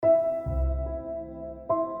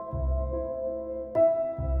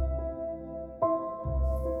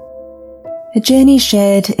A Journey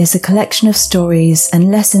Shared is a collection of stories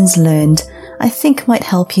and lessons learned I think might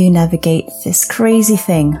help you navigate this crazy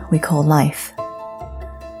thing we call life.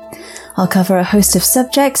 I'll cover a host of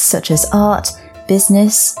subjects such as art,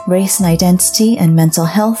 business, race and identity, and mental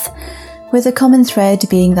health, with a common thread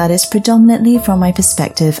being that it's predominantly from my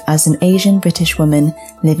perspective as an Asian British woman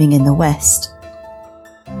living in the West.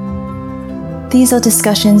 These are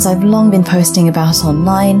discussions I've long been posting about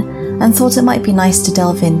online and thought it might be nice to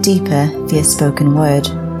delve in deeper via spoken word.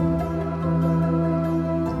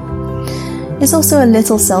 It's also a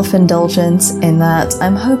little self-indulgent in that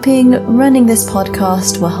I'm hoping running this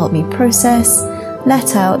podcast will help me process,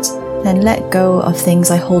 let out, and let go of things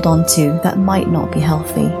I hold on to that might not be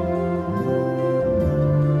healthy.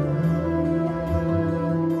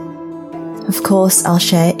 Of course, I'll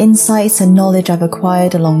share insights and knowledge I've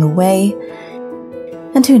acquired along the way,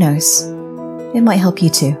 and who knows, it might help you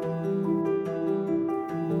too.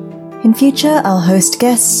 In future, I'll host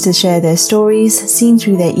guests to share their stories seen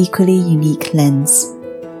through their equally unique lens.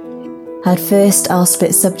 At first, I'll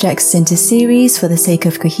split subjects into series for the sake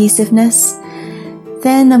of cohesiveness.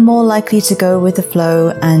 Then I'm more likely to go with the flow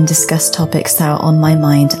and discuss topics that are on my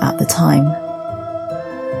mind at the time.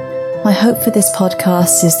 My hope for this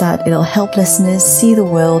podcast is that it'll help listeners see the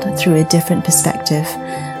world through a different perspective,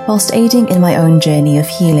 whilst aiding in my own journey of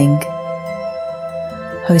healing.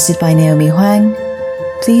 Hosted by Naomi Huang,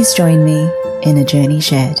 please join me in A Journey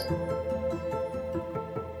Shared.